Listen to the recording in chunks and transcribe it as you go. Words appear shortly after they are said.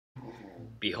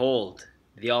Behold,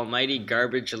 the almighty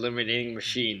garbage eliminating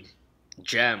machine,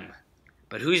 G.E.M.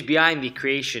 But who's behind the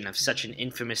creation of such an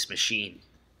infamous machine?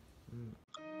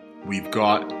 We've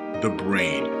got the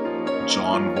brain,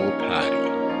 John Volpatti.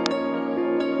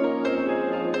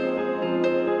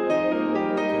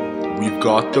 We've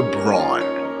got the brawn,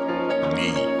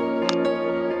 me.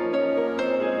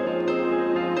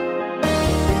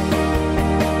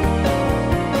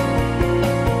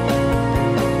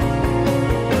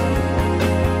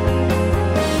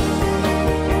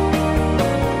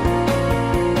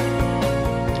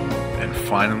 And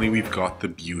finally, we've got the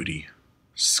beauty,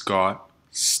 Scott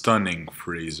Stunning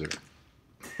Fraser.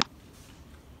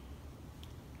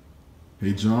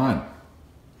 Hey John.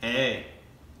 Hey.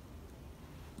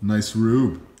 Nice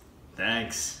Rube.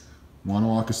 Thanks. Want to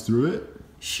walk us through it?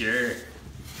 Sure.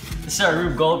 This is our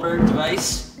Rube Goldberg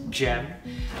device, G.E.M.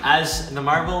 As the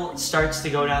marble starts to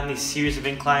go down these series of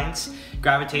inclines,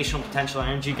 gravitational potential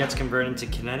energy gets converted into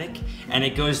kinetic, and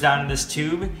it goes down this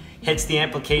tube, hits the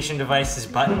amplification device's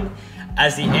button.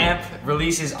 As the amp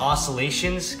releases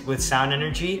oscillations with sound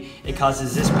energy, it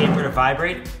causes this paper to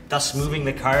vibrate, thus moving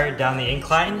the car down the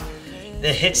incline.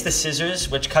 It hits the scissors,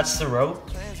 which cuts the rope,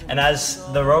 and as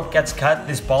the rope gets cut,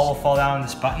 this ball will fall down on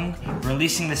this button,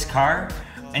 releasing this car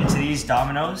into these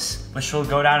dominoes, which will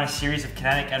go down a series of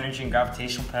kinetic energy and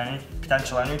gravitational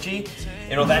potential energy.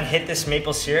 It'll then hit this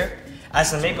maple syrup.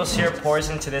 As the maple syrup pours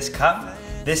into this cup,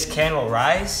 this can will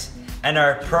rise, and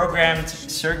our programmed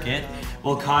circuit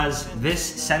will cause this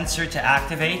sensor to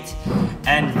activate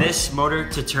and this motor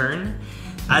to turn.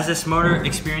 As this motor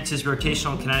experiences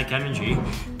rotational kinetic energy,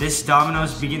 these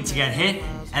dominoes begin to get hit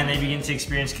and they begin to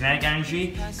experience kinetic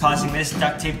energy, causing this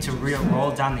duct tape to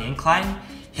roll down the incline,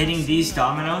 hitting these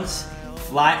dominoes,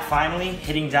 finally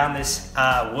hitting down this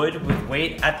wood with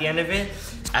weight at the end of it.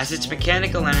 As its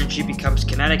mechanical energy becomes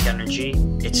kinetic energy,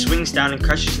 it swings down and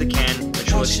crushes the can,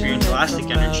 which will experience elastic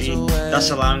energy, thus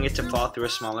allowing it to fall through a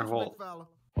smaller hole.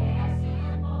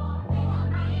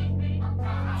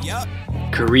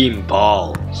 Karim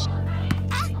balls.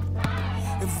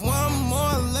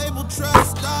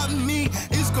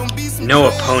 No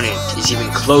opponent is even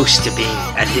close to being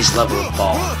at his level of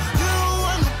ball.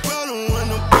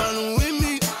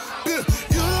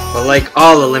 But like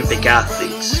all Olympic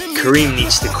athletes, Karim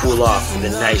needs to cool off with a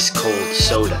nice cold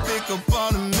soda.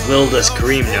 Little does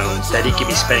Karim know that he could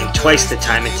be spending twice the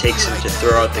time it takes him to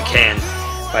throw out the can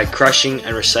by crushing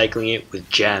and recycling it with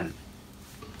G.E.M.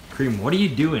 Karim, what are you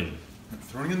doing? I'm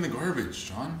throwing in the garbage,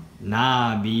 John.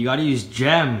 Nah, B, you gotta use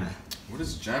G.E.M. What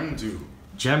does G.E.M do?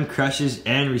 G.E.M crushes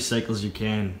and recycles your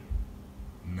can.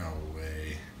 No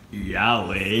way.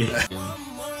 Yahweh.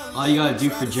 All you gotta do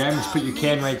for G.E.M is put your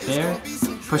can right there,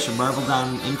 push a marble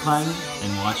down an incline,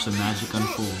 and watch the magic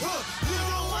unfold.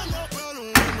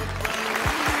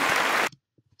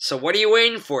 So what are you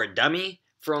waiting for, dummy?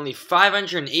 For only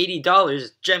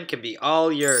 $580, G.E.M can be all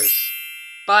yours.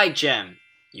 Buy G.E.M.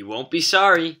 You won't be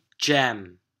sorry.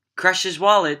 G.E.M. Crushes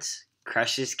wallets,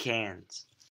 crushes cans.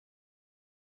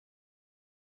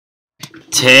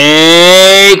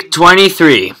 Take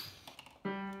 23.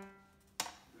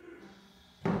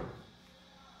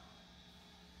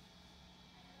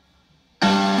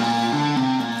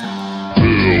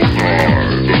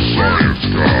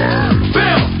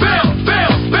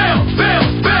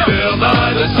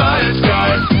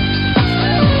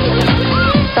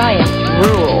 Science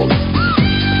rules.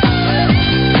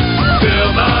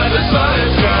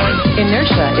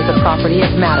 Inertia is a property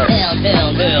of matter.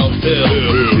 Bill Nye,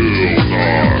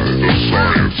 the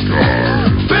science guy.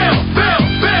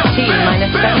 T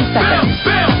minus 7 seconds.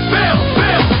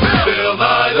 Bill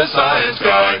Nye, the science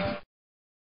guy.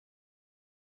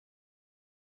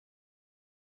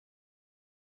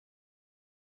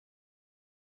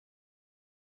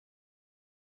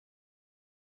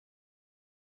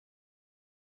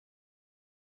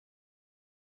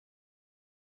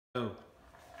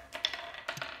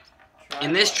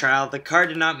 In this trial, the car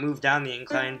did not move down the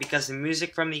incline because the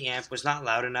music from the amp was not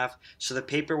loud enough, so the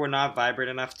paper would not vibrate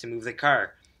enough to move the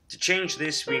car. To change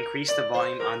this, we increased the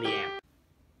volume on the amp.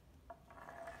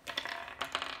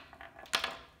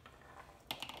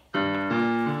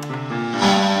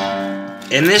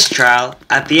 In this trial,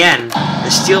 at the end,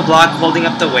 the steel block holding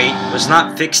up the weight was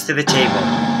not fixed to the table,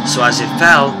 so as it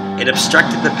fell, it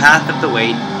obstructed the path of the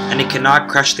weight and it could not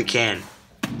crush the can.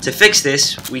 To fix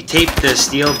this, we taped the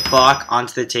steel block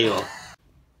onto the table.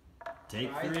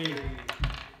 Take 3.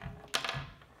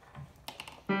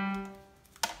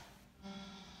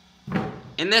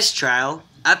 In this trial,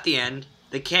 at the end,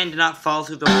 the can did not fall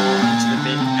through the hole into the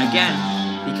bin again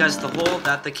because the hole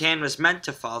that the can was meant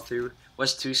to fall through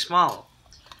was too small.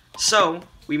 So,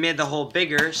 we made the hole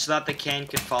bigger so that the can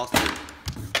could fall through.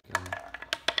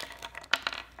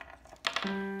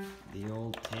 The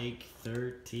old take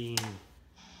 13.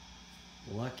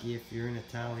 Lucky if you're an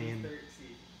Italian.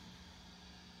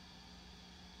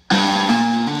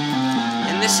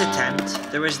 In this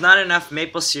attempt, there was not enough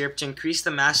maple syrup to increase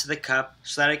the mass of the cup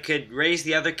so that it could raise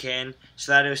the other can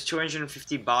so that it was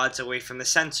 250 baud away from the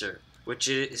sensor, which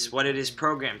is what it is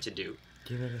programmed to do.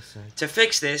 Give it a sec. To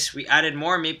fix this, we added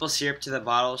more maple syrup to the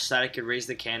bottle so that it could raise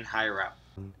the can higher up.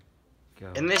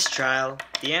 Go. In this trial,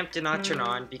 the amp did not turn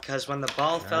on because when the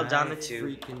ball fell down the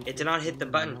tube, it did not hit the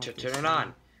button to turn it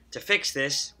on. To fix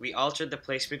this, we altered the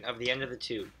placement of the end of the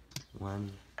tube.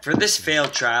 1. For this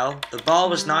failed trial, the ball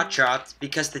was not dropped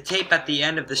because the tape at the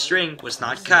end of the string was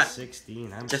not cut.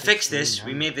 16. To fix this,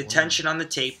 we made the tension on the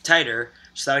tape tighter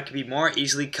so that it could be more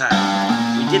easily cut.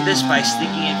 We did this by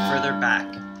sneaking it further back.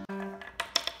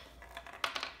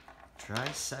 Try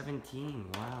 17.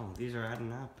 Wow, these are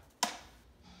adding up.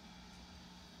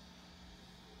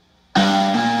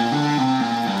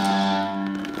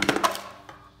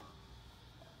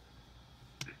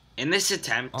 In this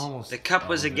attempt, Almost the cup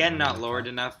was all of it again on not the lowered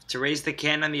top. enough to raise the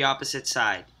can on the opposite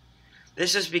side.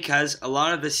 This was because a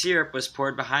lot of the syrup was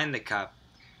poured behind the cup.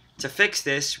 To fix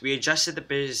this, we adjusted the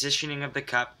positioning of the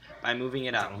cup by moving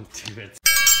it up. Don't do it.